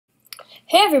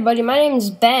Hey everybody, my name is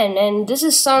Ben, and this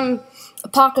is some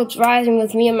Apocalypse Rising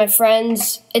with me and my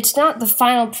friends. It's not the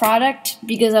final product,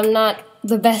 because I'm not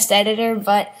the best editor,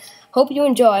 but hope you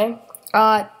enjoy.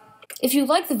 If you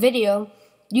like the video,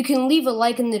 you can leave a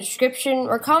like in the description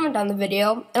or comment on the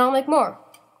video, and I'll make more.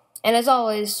 And as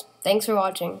always, thanks for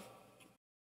watching.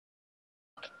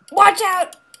 Watch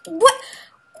out! What?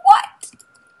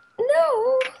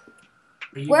 No!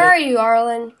 Where are you,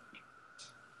 Arlen?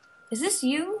 Is this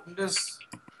you?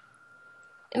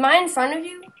 Am I in front of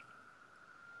you?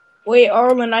 Wait,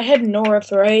 Arlen, I head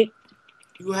north, right?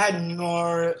 You had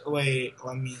north. Wait,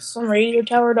 let me see. From radio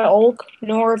tower to Oak,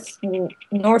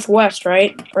 northwest,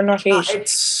 right? Or northeast? Go.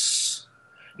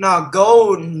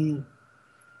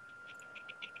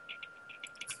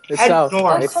 It's Head south.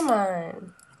 north. Oh, come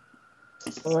on.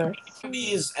 Where?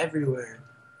 Zombies everywhere.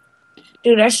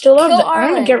 Dude, I still love Kill the. I'm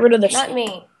Arlen, gonna get rid of the. not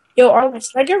me. Yo, Arlen,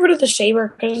 should I get rid of the saber?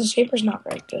 Because the saber's not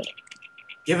very good.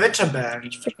 Give it to Ben.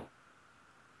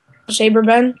 Saber,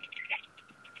 Ben.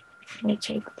 Let me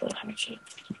take the hatchet.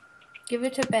 Give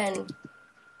it to Ben.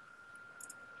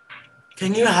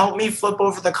 Can you help me flip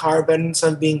over the car, Ben,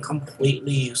 instead of being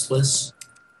completely useless?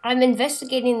 I'm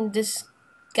investigating this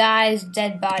guy's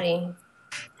dead body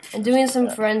and doing some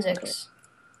forensics.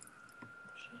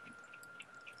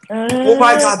 Oh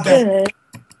my God, Ben!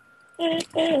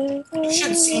 You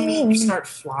should see me start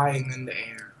flying in the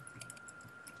air.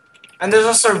 And there's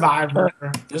a survivor.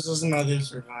 This is another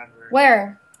survivor.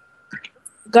 Where?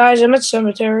 Guys, I'm at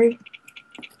cemetery.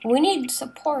 We need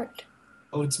support.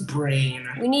 Oh, it's Brain.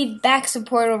 We need back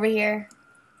support over here.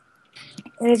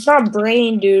 And it's not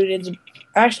Brain, dude. It's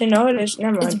actually no, it is.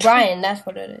 Never mind. It's Brian, that's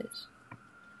what it is.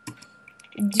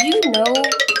 Do you know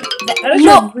that? That is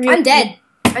No, a real- I'm dead.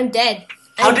 I'm dead.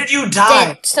 How I'm did you die?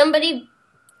 dead. Somebody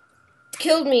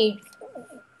killed me.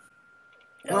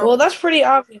 Well, that's pretty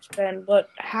obvious, Ben. But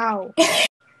how?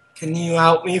 Can you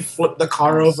help me flip the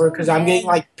car over? Because I'm getting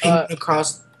like pinged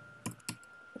across.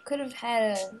 We could have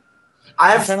had a.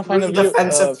 I have I'm trying to find 3 a view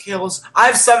defensive of- kills. I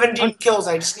have 17 kills.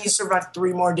 I just need to survive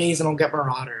 3 more days and I'll get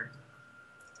Marauder.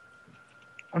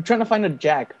 I'm trying to find a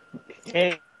jack.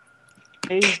 Hey.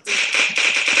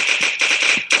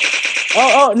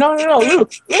 Oh, no,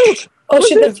 Luke! Oh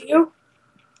shit, that's you.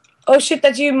 Oh shit,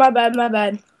 that's you. My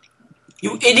bad.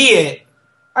 You idiot!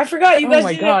 I forgot you Oh guys.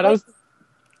 my didn't- god,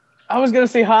 I was gonna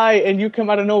say hi, and you come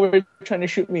out of nowhere trying to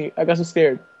shoot me. I got so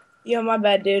scared. Yo, my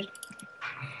bad, dude.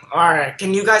 Alright,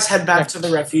 can you guys head back to the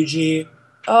refugee?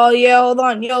 Oh yeah, hold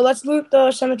on. Yo, let's loot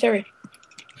the cemetery.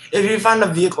 If you find a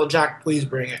vehicle, Jack, please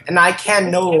bring it. And I can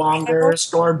no longer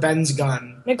store Ben's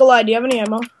gun. Nikolai, do you have any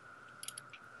ammo?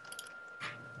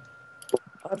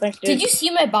 Oh, thanks, dude. Did you see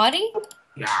my body?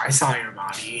 Yeah, I saw your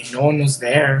body. No one was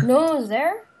there. No one was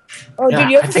there. Oh, Yeah,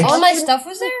 dude, you I have think- All my stuff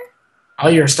was there. All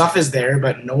your stuff is there,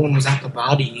 but no one was at the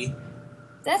body.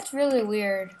 That's really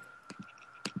weird.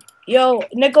 Yo,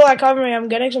 Nikolai, cover me. I'm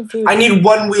getting some food. I need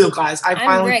 1 wheel, guys. I I'm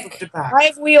finally Rick. flipped it back. I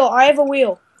have a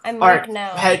wheel. I'm Alright, Rick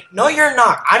now. head. No, you're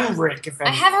not. I'm Rick, if I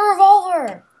anything. have a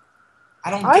revolver. I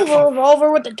don't I give have a a...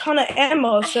 revolver with a ton of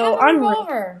ammo, I so have a I'm Rick.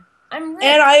 revolver. I'm Rick.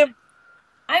 And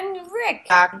I'm Rick.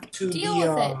 Back to Deal the,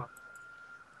 with it.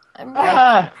 I'm Rick.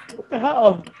 Ah, what the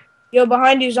hell? yo,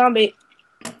 behind you, zombie.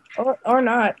 Or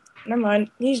not. Never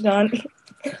mind. He's gone.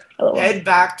 Hello. Head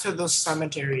back to the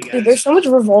cemetery, Dude, guys. there's so much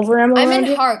revolver ammo I'm around in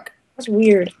here. Hark. That's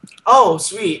weird. Oh,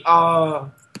 sweet.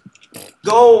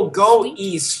 Go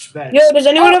east, Ben. Yo, does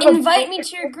anyone have Invite me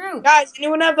to your group. Guys,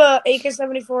 anyone have a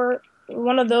AK-74,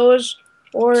 one of those,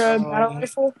 or a Um, battle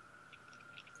rifle?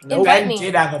 Nope. Invite Ben me.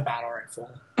 did have a battle rifle.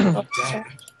 Oh, Damn.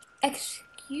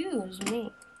 Excuse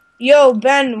me. yo,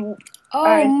 Ben. Oh,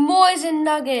 Alright. Mois and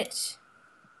Nuggets.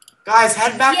 Guys,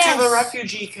 head back to the Yes.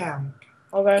 refugee camp.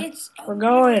 Okay. It's We're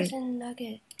going. Mois and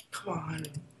Nugget. Come on.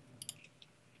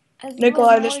 I love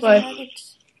Nikolai, Mois this and way.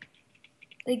 Nuggets.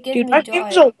 They give Dude, me my joy. game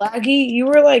was so laggy.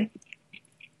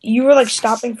 You were like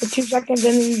stopping for 2 seconds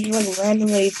and then you just like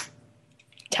randomly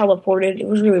teleported. It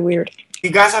was really weird. You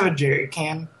guys have a jerry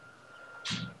can?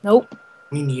 Nope,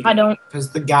 We need I it. don't. Because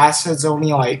the gas is only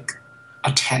like a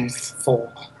 10th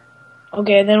full.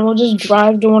 Okay, then we'll just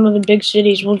drive to one of the big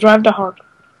cities. We'll drive to Hark.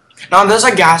 No, there's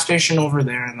a gas station over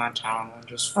there in that town.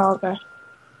 Oh, okay.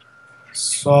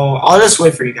 So I'll just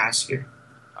wait for you guys here.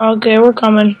 Okay, we're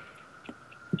coming.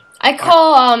 I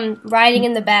call riding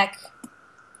in the back.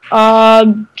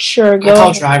 Sure, I go.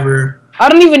 call driver. I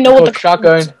don't even know what the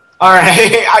shotgun.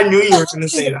 Alright, I knew you were going to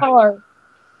say the that. car.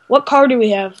 What car do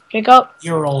we have? Pickup?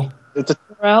 Ural. It's a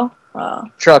Well,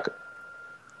 truck.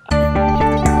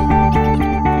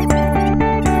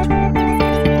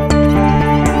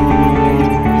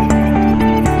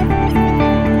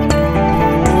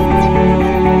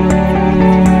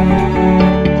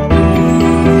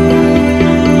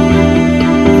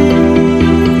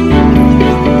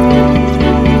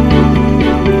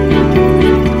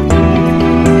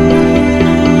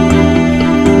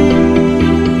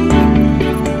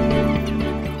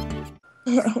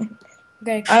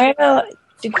 Okay. I'm gonna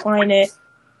decline it.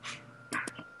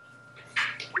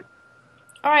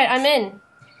 Alright, I'm in.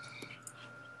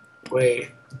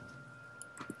 Wait.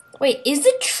 Wait, is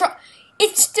the truck...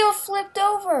 It's still flipped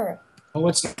over. Oh,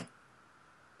 it's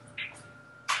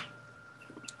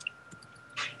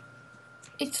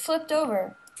It's flipped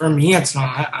over. for me. It's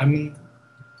not.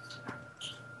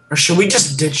 Or should we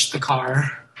just ditch the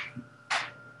car?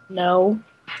 No.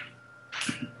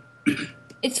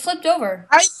 It's flipped over.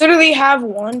 I literally have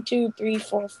 1, 2, 3,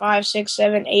 4, 5, 6,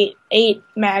 7, 8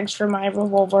 mags for my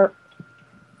revolver.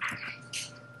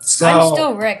 So I'm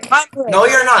still Rick. I'm Rick. no,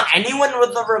 you're not. Anyone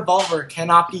with a revolver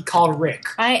cannot be called Rick.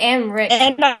 I am Rick.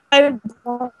 And I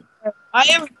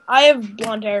have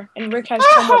blonde hair, and Rick has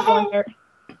somewhat blonde hair.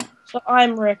 So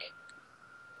I'm Rick.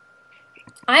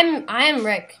 I am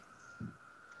Rick.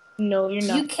 No, you're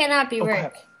not. You cannot be Okay.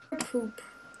 Rick. Poop.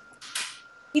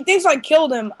 He thinks I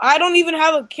killed him. I don't even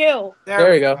have a kill.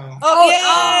 There you go. Oh,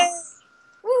 yeah!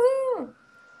 Woohoo!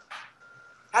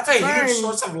 That's a Burn. huge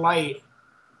source of light.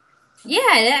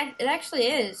 Yeah, it actually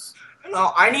is.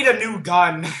 No, I need a new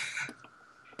gun.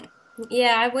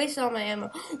 Yeah, I wasted all my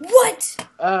ammo. What?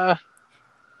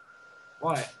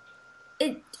 What?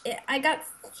 I got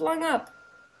flung up.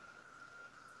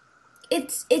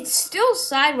 It's still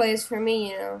sideways for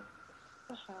me, you know.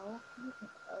 What the hell?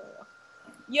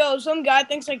 Yo, some guy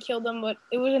thinks I killed him, but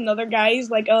it was another guy.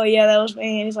 He's like, oh yeah, that was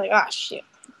me. And he's like, ah, shit.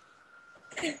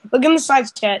 Look in the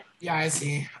side chat. Yeah, I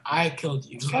see. I killed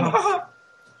you.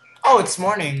 Oh, it's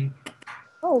morning.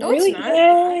 Oh, No, really? it's not.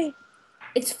 Yay.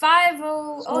 It's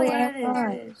 5:00. Oh yeah,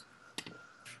 Alright. it is.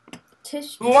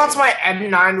 Tish. Who wants my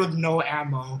M9 with no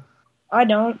ammo? I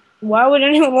don't. Why would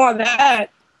anyone want that?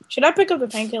 Should I pick up the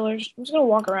painkillers? I'm just gonna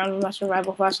walk around with my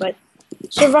survival flashlight.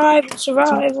 Survival,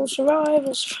 survival,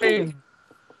 survival, survival.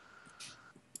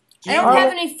 I don't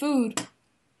have any food.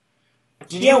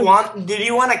 Did you want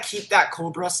to keep that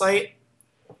Cobra sight?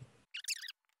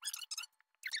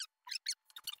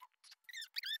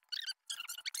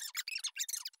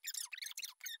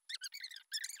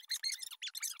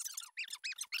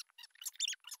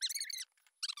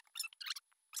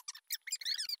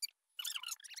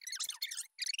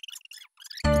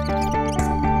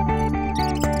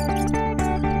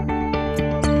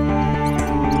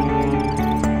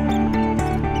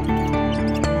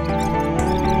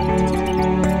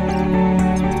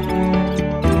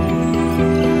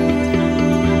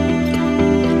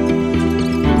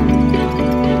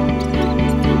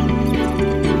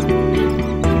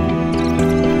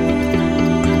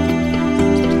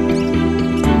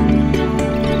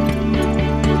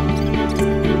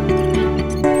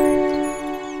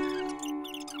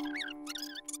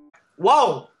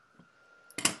 Whoa!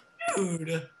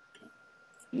 Dude.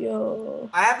 Yo.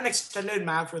 I have an extended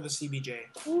mag for the CBJ.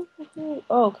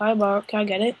 Oh, can I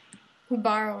get it?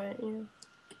 Borrow it.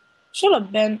 Shut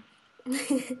up, Ben.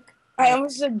 Yeah. I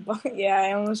almost said,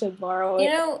 I almost said borrow it. You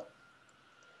know.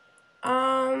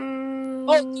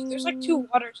 Oh, dude, there's like 2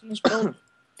 waters in this building.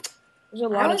 There's a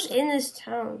lot I of was stuff. in this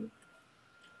town.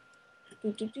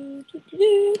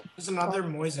 There's another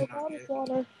Moisen Bottled nugget.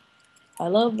 water. I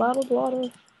love bottled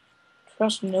water.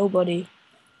 Trust nobody.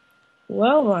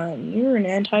 Well, you're an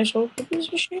anti-social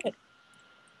piece of shit.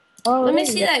 Oh, Let me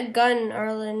see that gun,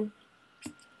 Arlen.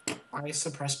 I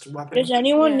suppressed weapon. Does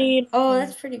anyone Yeah. need? Oh,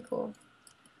 that's pretty cool.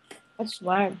 That's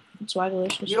swag. It's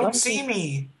swagalicious. You don't see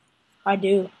me. I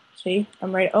do. See,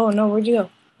 I'm right. Oh no, where'd you go?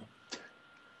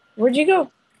 Where'd you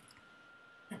go?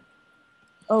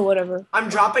 Oh, whatever. I'm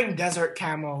dropping desert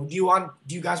camo. Do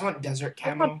you guys want desert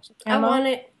camo? I want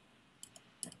it.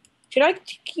 Should I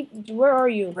keep? Where are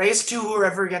you? Race to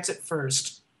whoever gets it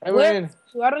first. I Where? win.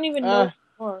 I don't even know.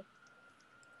 Where you are.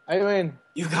 I win.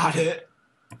 You got it.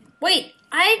 Wait,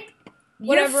 you're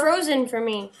Whatever. frozen for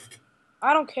me.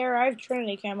 I don't care. I have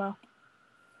Trinity camo.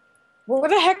 Where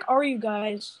the heck are you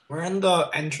guys? We're in the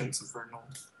entrance of Vernal.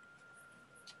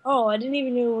 Oh, I didn't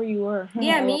even know where you were.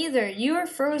 Yeah, me either. You were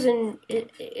frozen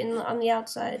on the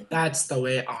outside. That's the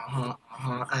way.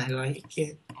 I like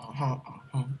it.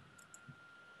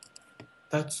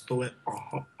 That's the way.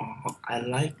 I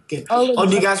like it. Oh,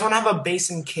 Do you guys want to have a base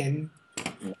in kin?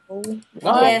 No.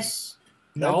 No. Yes.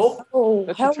 No. Oh,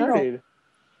 That's hell no. retarded.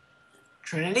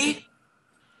 Trinity?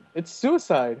 It's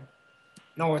suicide.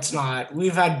 No, it's not.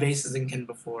 We've had bases in kin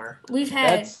before. We've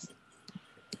had. That's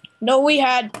No, we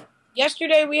had.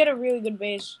 Yesterday, we had a really good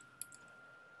base.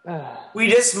 We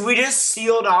just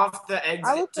sealed off the exit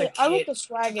I looked to at the to the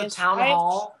swaggest. town I have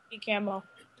hall. camo.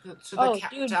 To the Oh,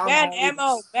 dude, Ben,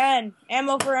 ammo. Ben,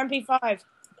 ammo for MP5.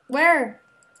 Where?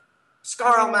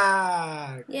 Scarl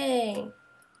Mag. Yay.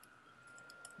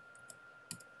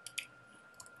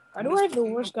 Why do I have the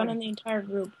worst gun in the entire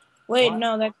group? Wait, What?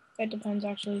 no, that depends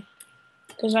actually.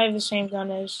 Because I have the same gun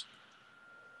as.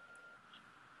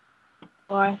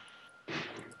 Why?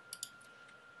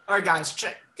 All right, guys,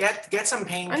 get some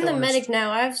painkillers. I'm the medic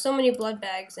now. I have so many blood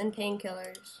bags and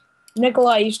painkillers.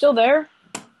 Nikolai, you still there?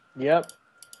 Yep.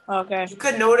 Okay. You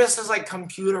could notice there's like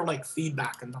computer like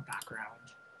feedback in the background.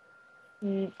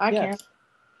 I Yes. can't.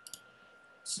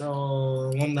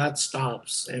 So when that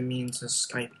stops, it means the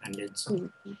Skype ended. So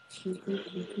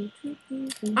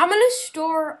I'm gonna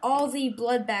store all the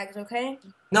blood bags, okay?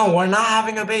 no, we're not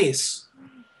having a base.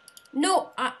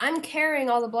 No, I'm carrying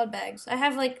all the blood bags. I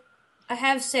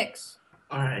have 6.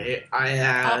 All right, I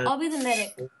have. I'll be the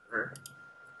medic. 4.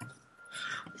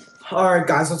 All right,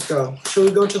 guys, let's go. Should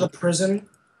we go to the prison?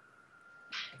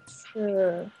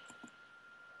 Sure.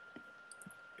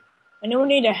 Anyone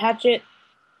need a hatchet?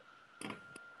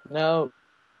 No.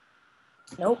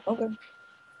 Nope. Okay.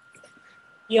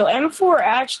 Yo, M4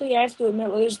 actually, I have to admit,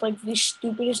 was like the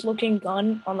stupidest looking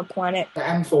gun on the planet. The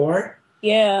M4?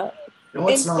 Yeah. No,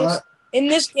 it's not. In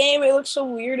this game, it looks so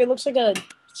weird. It looks like a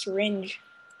syringe.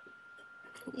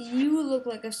 You look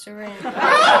like a syringe. Ben,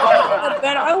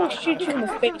 I will shoot you in the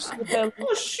face with a.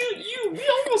 Oh shoot you! We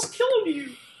almost killed you.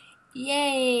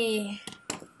 Yay.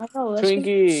 I know, that's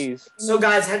Twinkies. So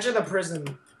guys, head to the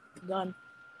prison. a gun.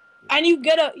 And you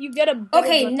get a. better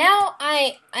Okay, gun. now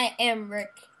I am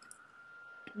Rick.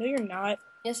 No, you're not.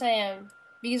 Yes, I am.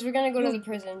 Because we're gonna go to the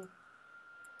prison.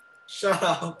 Shut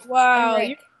up. Wow, I'm you're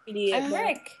Rick. an idiot. I'm man.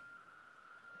 Rick.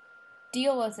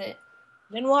 Deal with it.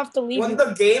 Then we'll have to leave. When you.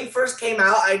 the game first came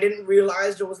out, I didn't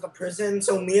realize it was the prison,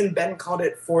 so me and Ben called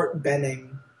it Fort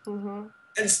Benning. Mm-hmm.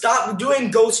 And stop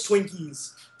doing Ghost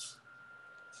Twinkies.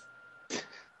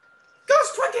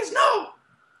 Ghost Twinkies, no!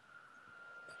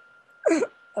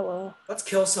 Hello. Let's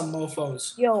kill some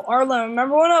mofos. Yo, Arlen,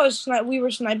 remember when we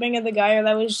were sniping at the guy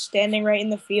that was standing right in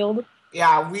the field?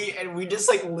 Yeah, we just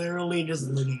like literally just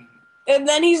living. And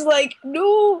then he's like,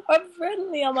 "No, I'm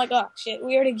friendly." I'm like, "Oh shit,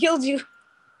 we already killed you."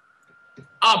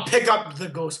 I'll pick up the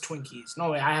Ghost Twinkies.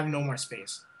 No, wait, I have no more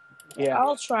space. Yeah.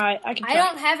 I'll try. I can. I Try.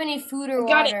 don't have any food or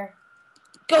Got it. water.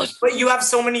 Ghost. But you have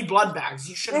so many blood bags.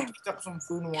 You should have picked up some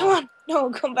food and water. Come on, no,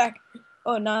 come back.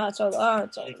 Oh no, it's all. Oh,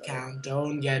 it's all. I count,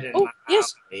 don't get it. Oh,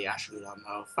 yes. I shoot a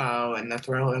mofo and the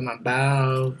throw in my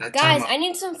bow. That's Guys, how I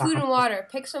need some food and water.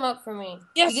 Pick some up for me.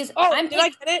 Yes. Because Oh, I'm did I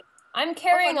get it? I'm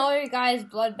carrying Oh, all your guys'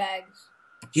 blood bags.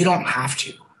 you don't have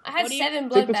to. I have What do you- 7 Take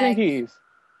blood the bags. Twinkies.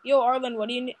 Yo, Arlen, what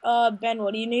do you need? Ben,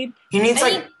 what do you need? He needs I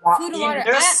like need food and water.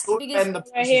 There's food because in the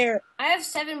Right prison. here. I have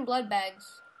 7 blood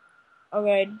bags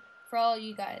Okay. for all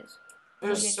you guys.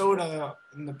 There's soda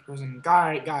in the prison.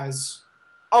 Guys.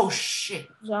 Oh shit.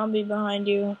 Zombie behind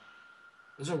you.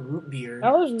 There's a root beer.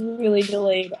 That was really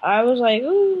delayed. I was like,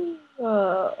 ooh.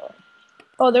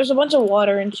 Oh, there's a bunch of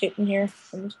water and shit in here.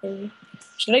 In this baby.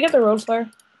 Should I get the road flare?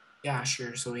 Yeah,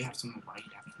 sure. So we have some light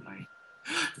after night.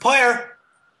 Player!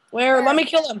 Where? Let me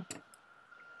kill him.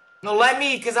 No, let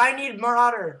me, because I need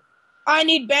Marauder. I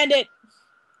need bandit.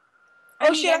 I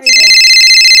Oh need shit! everything.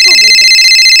 Let's go rape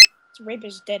him. Let's rape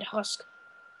his dead husk.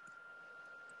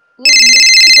 Luke, this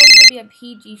is supposed to be a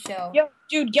PG show. Yo,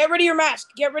 dude, get rid of your mask.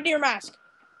 Get rid of your mask.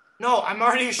 No, I'm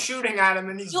already shooting at him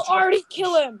and he's You'll already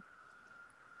kill him.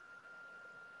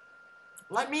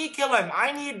 Let me kill him.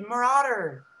 I need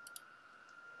Marauder.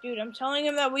 Dude, I'm telling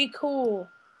him that we cool.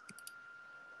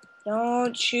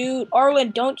 Don't shoot.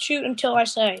 Arlen, don't shoot until I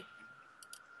say.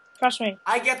 Trust me.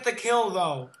 I get the kill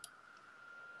though.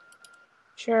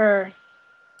 Sure.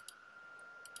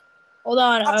 Hold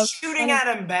on. Stop shooting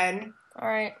at him, Ben.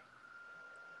 Alright.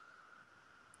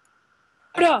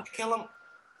 I get to kill him.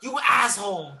 You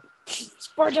asshole.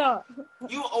 Sparta.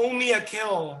 You owe me a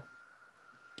kill.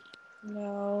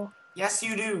 No. Yes,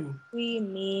 you do. We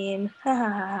mean. Ha ha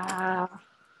ha ha.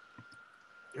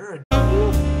 You're a.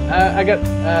 I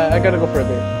gotta go for a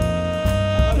bit.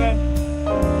 Okay.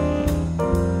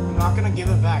 I'm not gonna give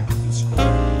it back.